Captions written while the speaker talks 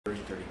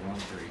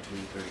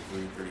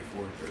33,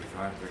 34,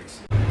 35, 36.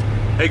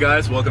 Hey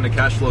guys, welcome to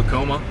Cashflow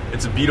Coma.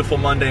 It's a beautiful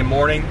Monday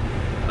morning.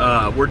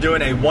 We're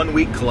doing a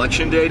 1-week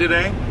collection day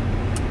today.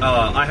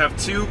 I have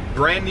 2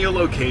 brand new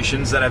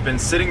locations that have been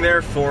sitting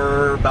there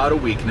for about a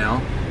week now,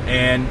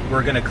 and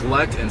we're gonna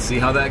collect and see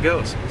how that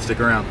goes.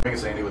 Stick around. My name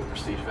is Andy with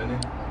Prestige Vending.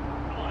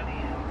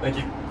 Thank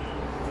you.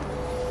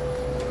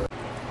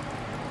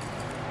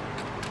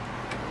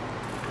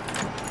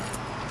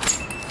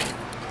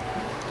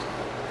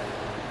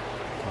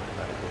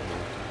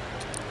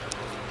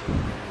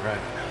 Right.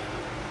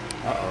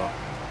 Uh-oh.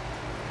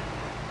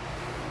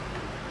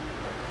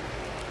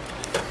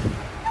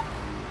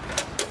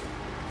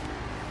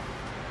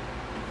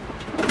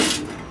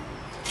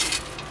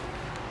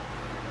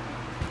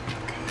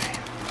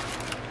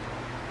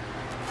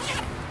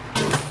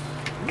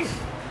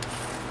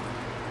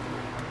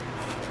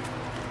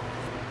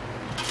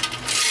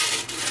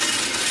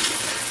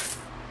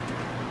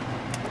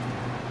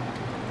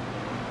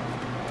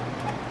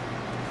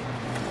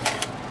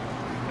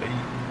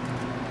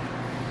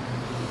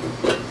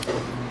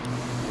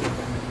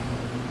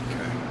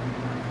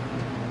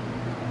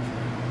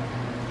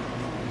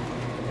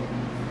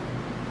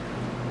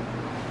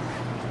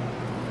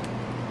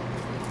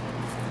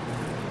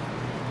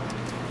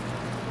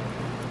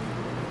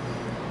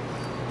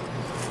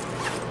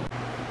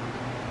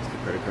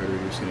 Credit card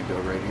reader is going to go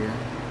right here,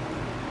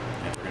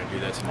 and we're going to do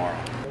that tomorrow.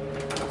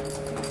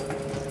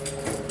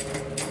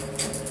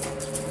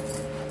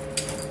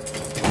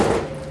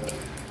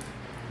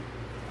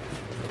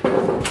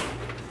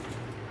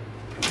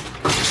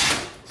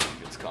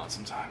 It's caught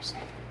sometimes.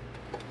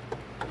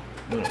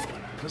 Little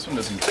one. This one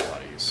doesn't get a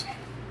lot of use.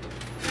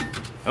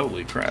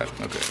 Holy crap.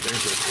 Okay,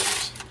 there's those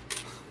quarters.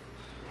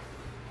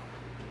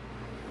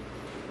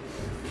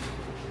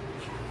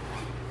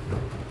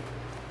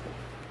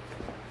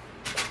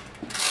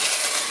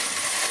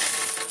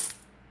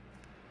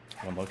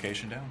 One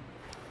location down.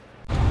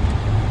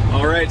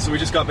 All right, so we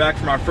just got back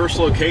from our first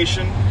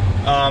location.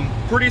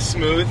 Pretty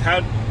smooth,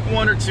 had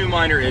 1 or 2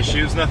 minor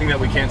issues, nothing that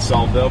we can't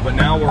solve though, but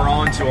now we're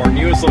on to our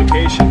newest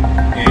location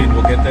and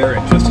we'll get there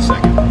in just a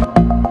second.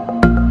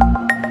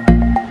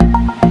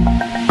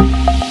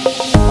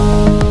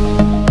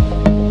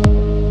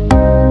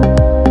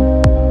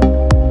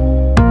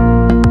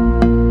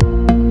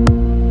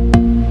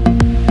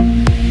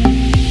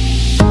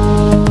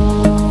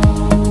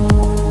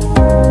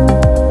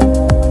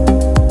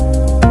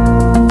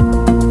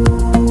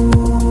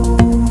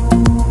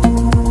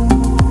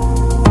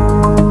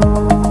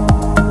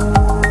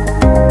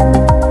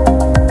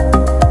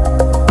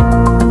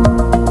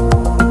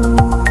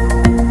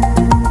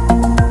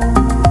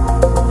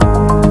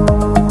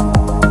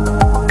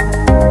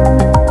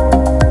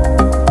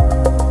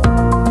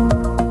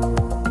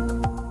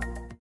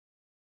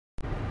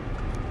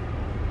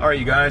 Alright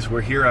you guys,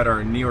 we're here at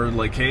our newer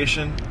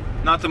location.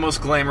 Not the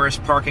most glamorous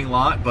parking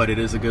lot, but it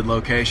is a good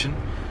location.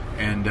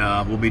 And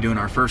we'll be doing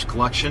our first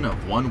collection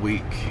of 1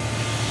 week.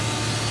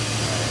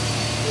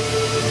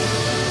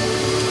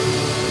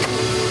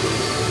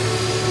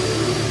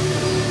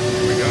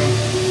 Here we go.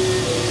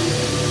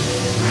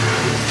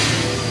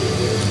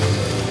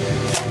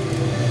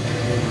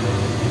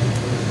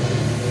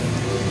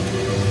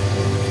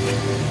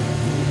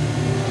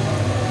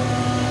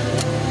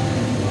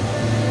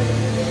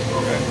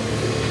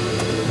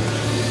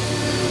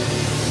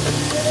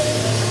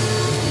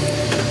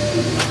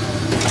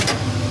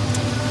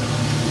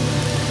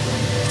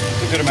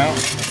 Good amount.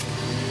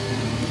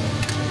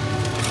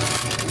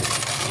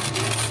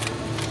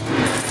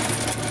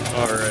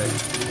 All right.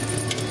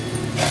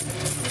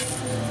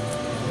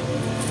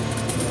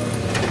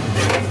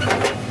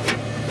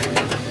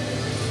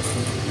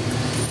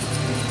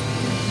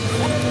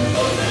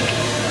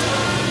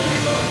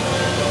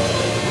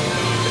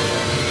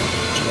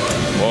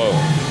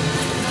 Whoa.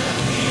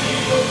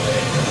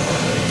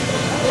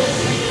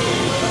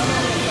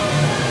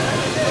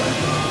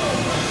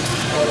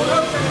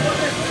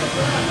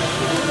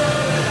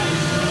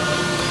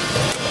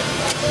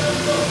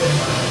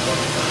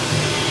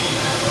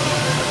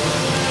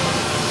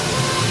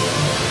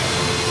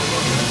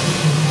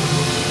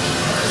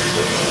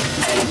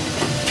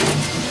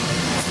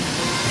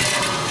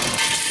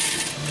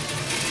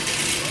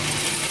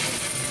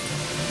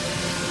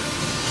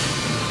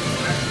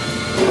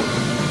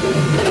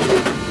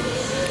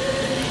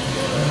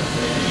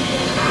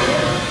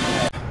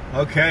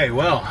 Okay,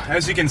 well,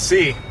 as you can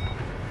see,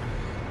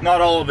 not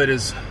all of it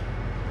is,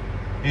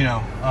 you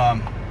know,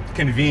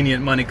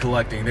 convenient money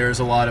collecting. There's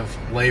a lot of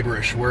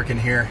laborish work in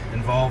here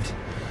involved.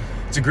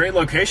 It's a great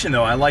location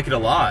though, I like it a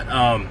lot.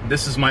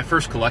 This is my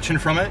first collection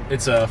from it.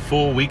 It's a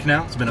full week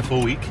now, it's been a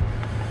full week.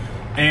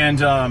 And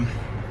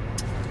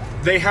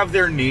they have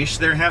their niche,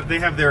 they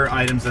have their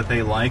items that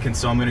they like, and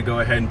so I'm gonna go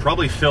ahead and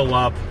probably fill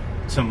up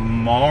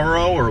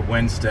tomorrow or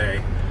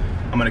Wednesday.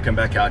 I'm gonna come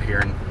back out here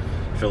and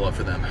fill up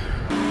for them.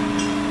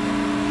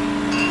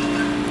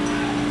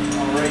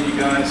 Alright you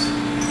guys,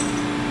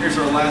 here's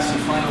our last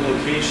and final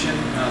location.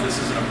 This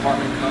is an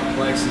apartment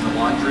complex in the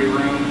laundry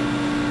room.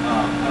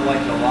 I like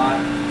it a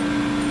lot.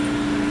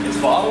 It's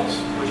bottles,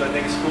 which I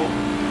think is cool.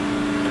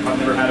 I've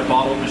never had a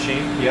bottle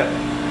machine yet,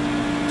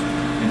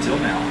 until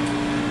now.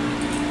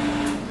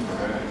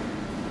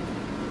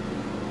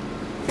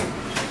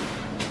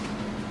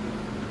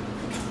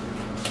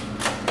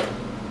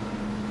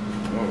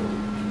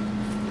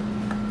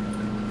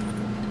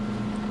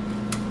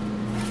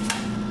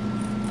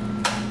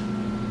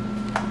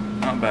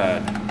 Not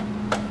bad.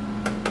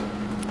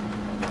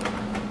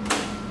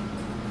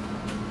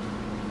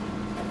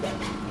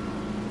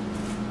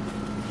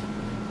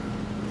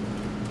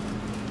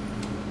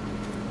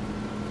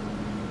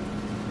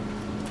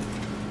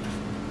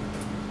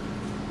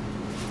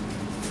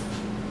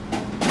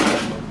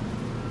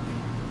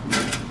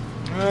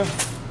 A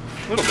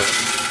little bit.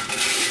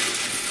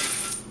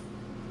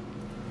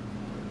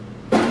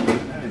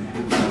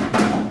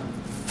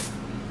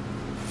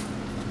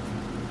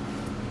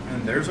 And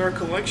there's our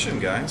collection,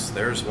 guys.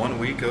 There's 1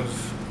 week of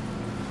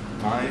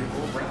my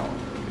whole round.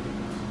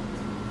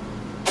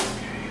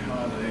 Okay, how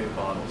are the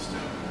bottles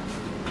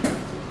doing?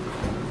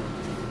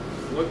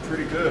 Look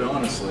pretty good,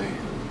 honestly.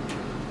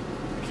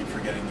 I keep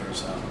forgetting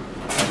there's a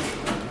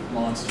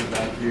monster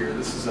back here.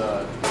 This is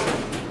a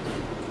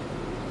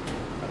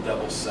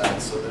double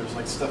set, so there's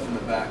like stuff in the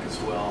back as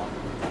well.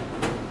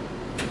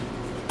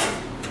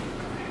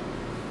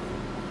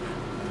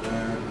 And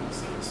then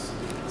what's this?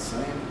 The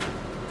same?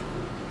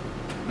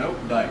 Nope,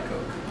 Diet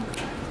Coke.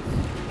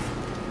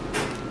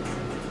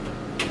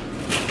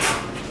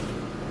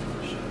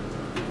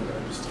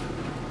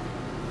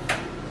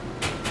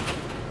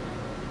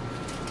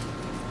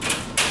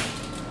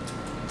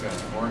 Okay,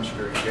 orange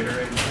berry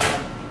Gatorade.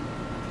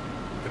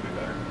 Could be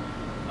better.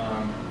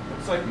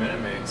 Looks like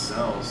Minute Maid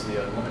sells, the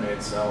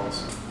lemonade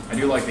sells. I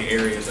do like the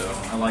area though.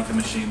 I like the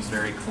machine's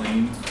very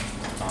clean.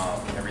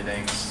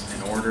 Everything's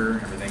in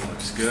order, everything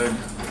looks good.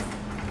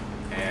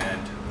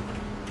 And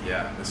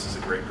yeah, this is a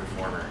great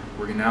performer.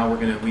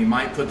 We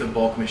might put the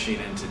bulk machine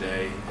in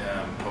today.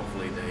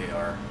 Hopefully they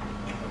are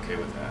okay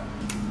with that.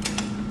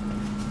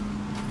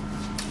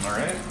 All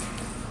right.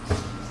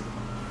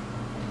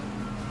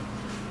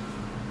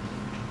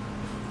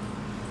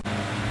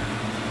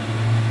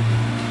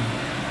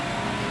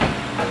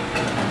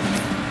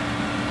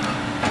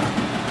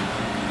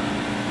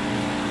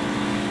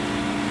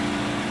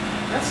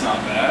 That's not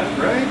bad,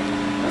 right?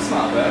 That's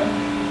not bad.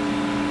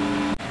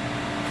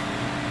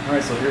 All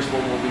right, so here's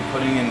what we'll be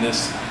putting in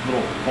this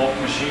little bulk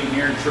machine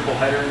here, triple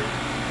header.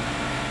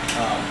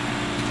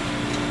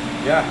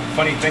 Yeah,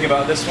 funny thing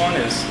about this one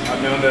is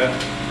I've known the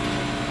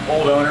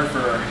old owner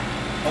for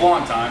a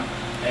long time,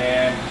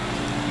 and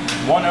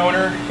one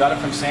owner got it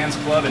from Sam's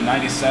Club in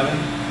 '97,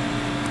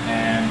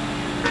 and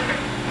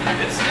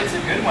it's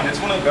a good one. It's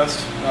one of the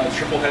best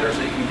triple headers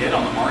that you can get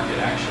on the market,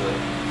 actually.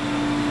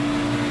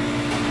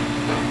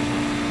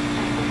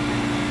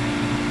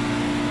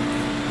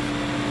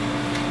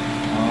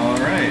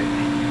 Alright,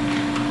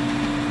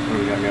 what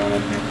do we got going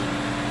in here?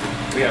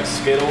 We have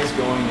Skittles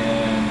going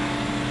in,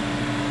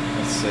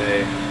 let's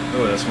say,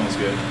 oh, that smells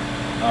good.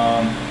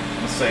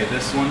 Let's say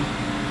this one.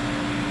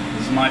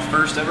 This is my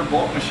first ever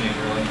bulk machine,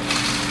 really.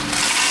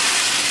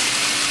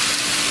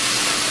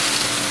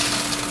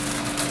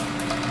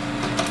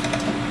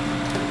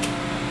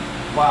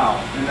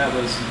 Wow, and that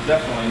was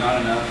definitely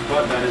not enough,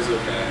 but that is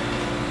okay.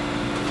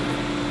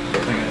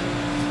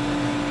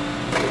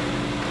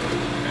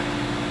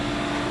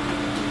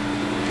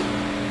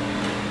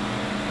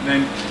 And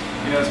then,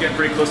 you know, it's getting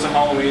pretty close to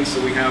Halloween, so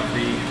we have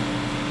the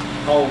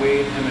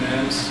Halloween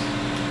M&Ms.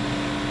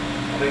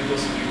 I think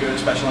this would be good,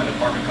 especially in an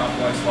apartment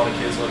complex, a lot of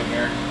kids living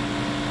here.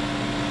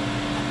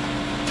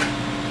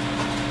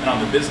 And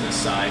on the business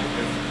side,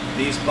 if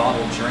these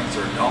bottled drinks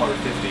are $1.50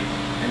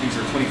 and these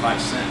are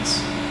 25 cents,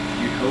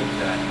 you'd hope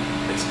that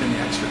they spend the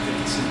extra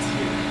 50 cents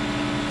here.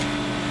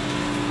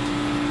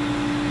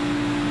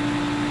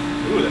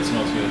 Ooh, that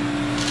smells good.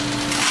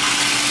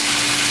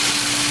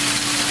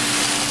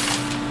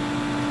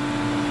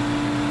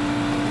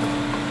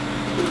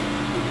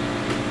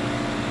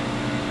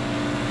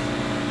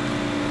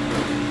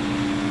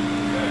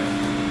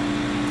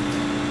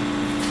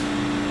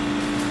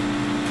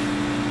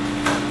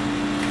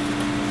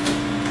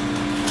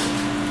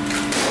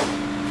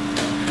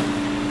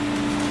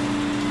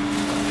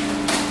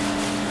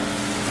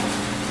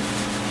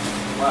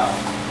 Wow.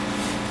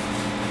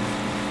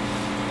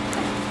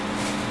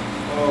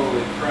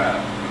 Holy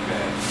crap.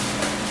 Okay.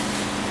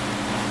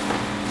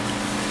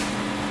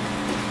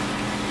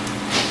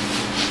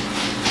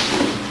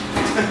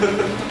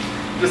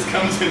 Just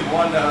comes in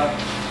one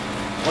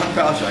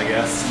pouch, I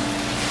guess.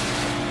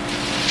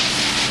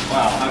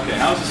 Wow, okay,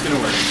 how's this gonna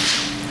work?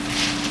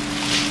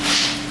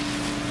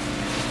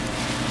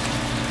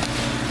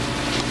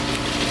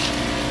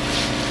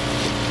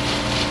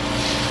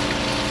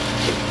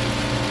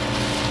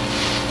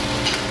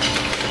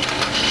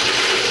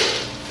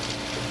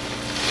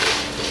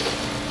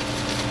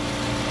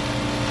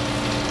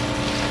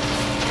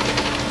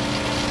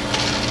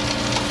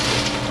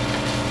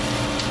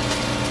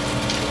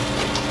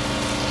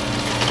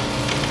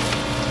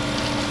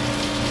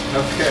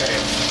 Okay.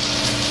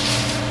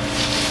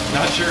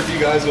 Not sure if you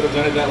guys would have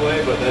done it that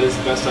way, but that is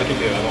the best I can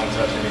do. I don't want to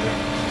touch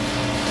anything.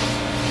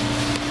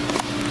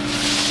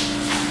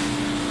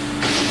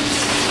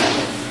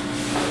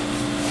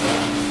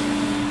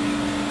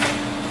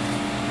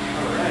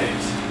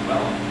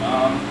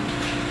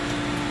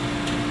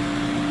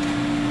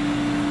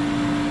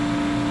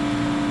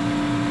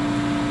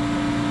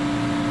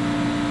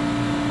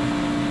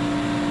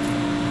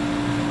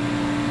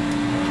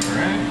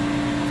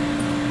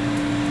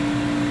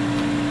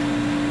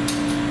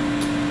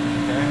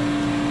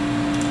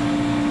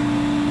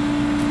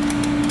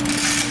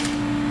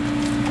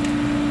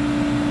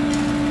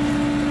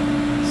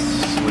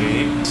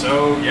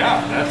 So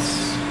yeah,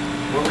 that's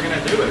what we're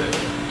gonna do with it.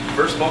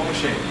 First bulk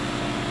machine.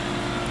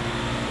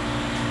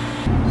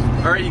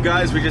 All right, you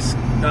guys, we just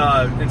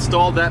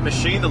installed that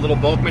machine, the little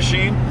bulk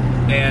machine,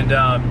 and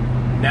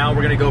now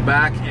we're gonna go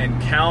back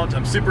and count.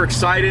 I'm super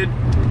excited.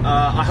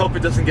 I hope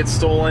it doesn't get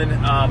stolen.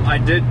 I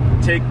did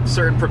take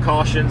certain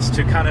precautions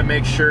to kind of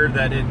make sure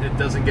that it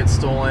doesn't get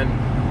stolen.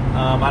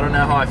 I don't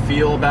know how I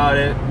feel about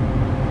it.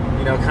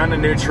 You know, kind of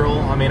neutral.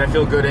 I mean, I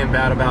feel good and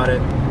bad about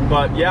it.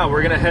 But yeah,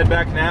 we're gonna head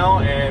back now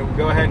and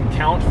go ahead and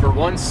count for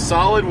one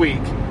solid week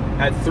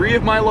at 3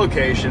 of my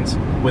locations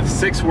with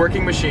 6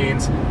 working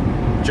machines.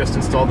 Just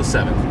installed the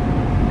 7th.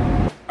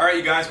 All right,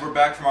 you guys, we're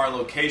back from our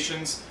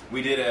locations.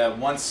 We did a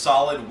one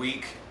solid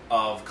week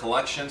of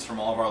collections from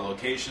all of our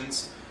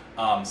locations.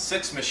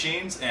 6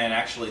 machines, and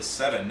actually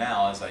 7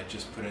 now, as I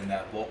just put in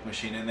that bulk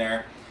machine in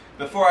there.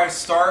 Before I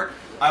start,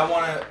 I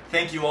want to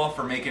thank you all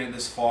for making it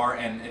this far,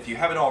 and if you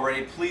haven't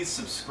already, please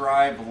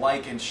subscribe,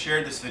 like, and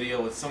share this video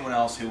with someone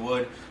else who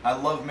would. I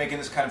love making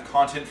this kind of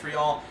content for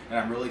y'all, and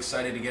I'm really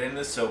excited to get into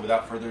this, so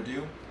without further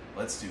ado,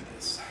 let's do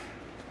this.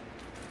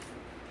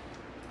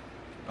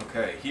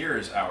 Okay,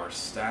 here's our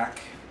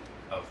stack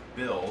of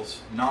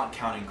bills, not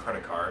counting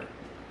credit card.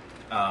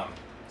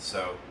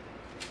 So,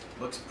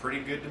 looks pretty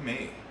good to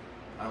me.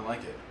 I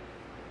like it.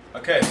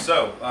 Okay,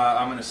 so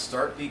I'm going to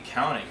start the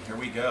counting. Here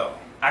we go.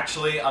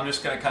 Actually, I'm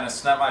just going to kind of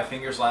snap my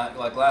fingers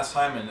like last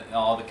time, and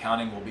all the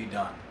counting will be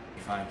done.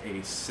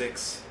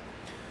 86.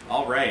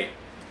 All right.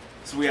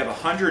 So we have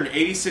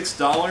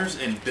 $186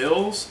 in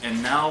bills,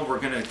 and now we're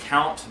going to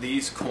count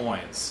these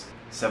coins.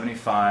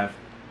 75,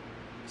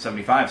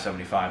 75,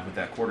 75 with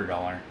that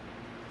 $quarter.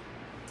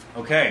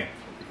 Okay,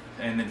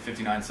 and then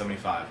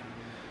 59.75.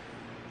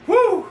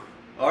 Woo!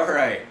 All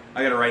right,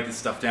 I got to write this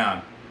stuff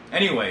down.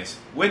 Anyways,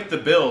 with the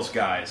bills,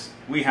 guys,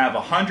 we have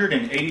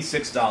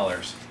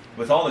 $186.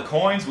 With all the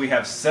coins, we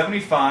have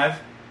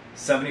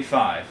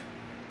 75.75.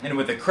 And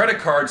with the credit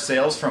card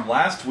sales from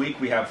last week,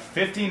 we have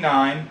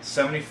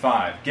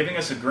 59.75, giving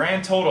us a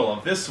grand total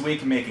of this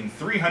week making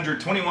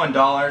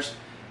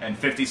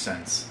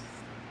 $321.50.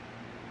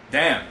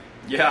 Damn.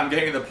 Yeah, I'm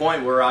getting to the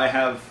point where I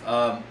have,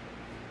 I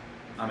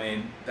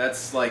mean,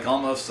 that's like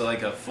almost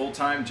like a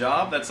full-time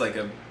job. That's like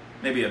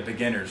maybe a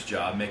beginner's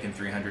job, making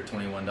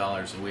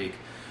 $321 a week.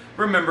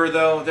 Remember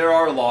though, there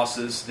are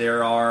losses,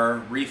 there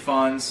are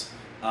refunds,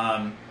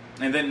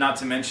 and then not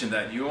to mention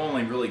that you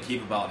only really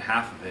keep about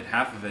half of it.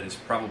 Half of it is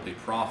probably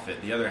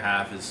profit. The other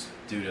half is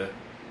due to,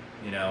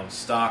 you know,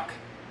 stock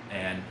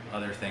and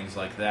other things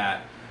like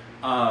that.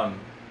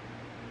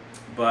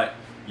 But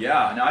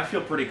yeah, now I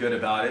feel pretty good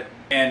about it.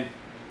 And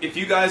if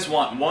you guys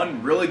want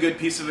one really good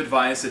piece of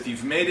advice, if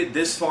you've made it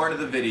this far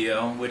into the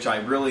video, which I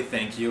really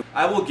thank you,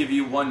 I will give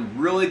you one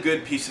really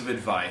good piece of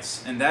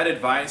advice. And that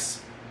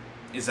advice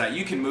is that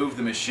you can move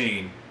the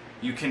machine,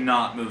 you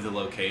cannot move the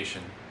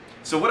location.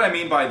 So what I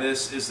mean by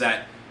this is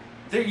that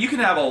you can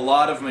have a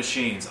lot of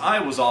machines. I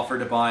was offered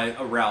to buy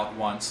a route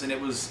once, and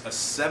it was a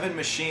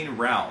 7-machine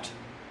route,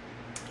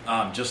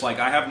 just like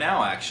I have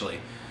now actually.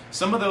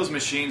 Some of those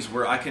machines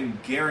where I can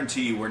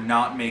guarantee you we're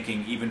not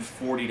making even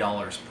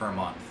 $40 per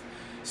month.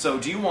 So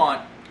do you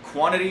want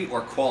quantity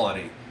or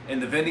quality? In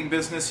the vending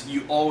business,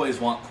 you always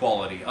want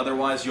quality.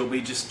 Otherwise, you'll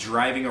be just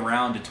driving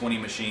around to 20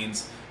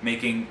 machines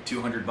making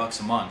 $200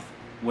 a month,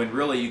 when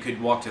really you could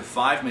walk to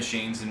 5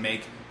 machines and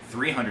make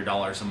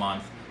 $300 a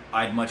month.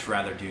 I'd much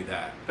rather do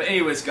that. But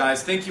anyways,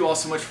 guys, thank you all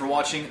so much for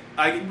watching.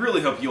 I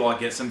really hope you all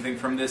get something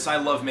from this. I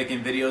love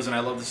making videos, and I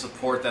love the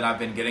support that I've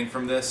been getting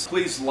from this.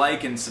 Please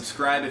like and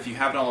subscribe if you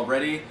haven't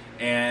already,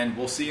 and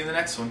we'll see you in the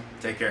next one.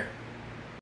 Take care.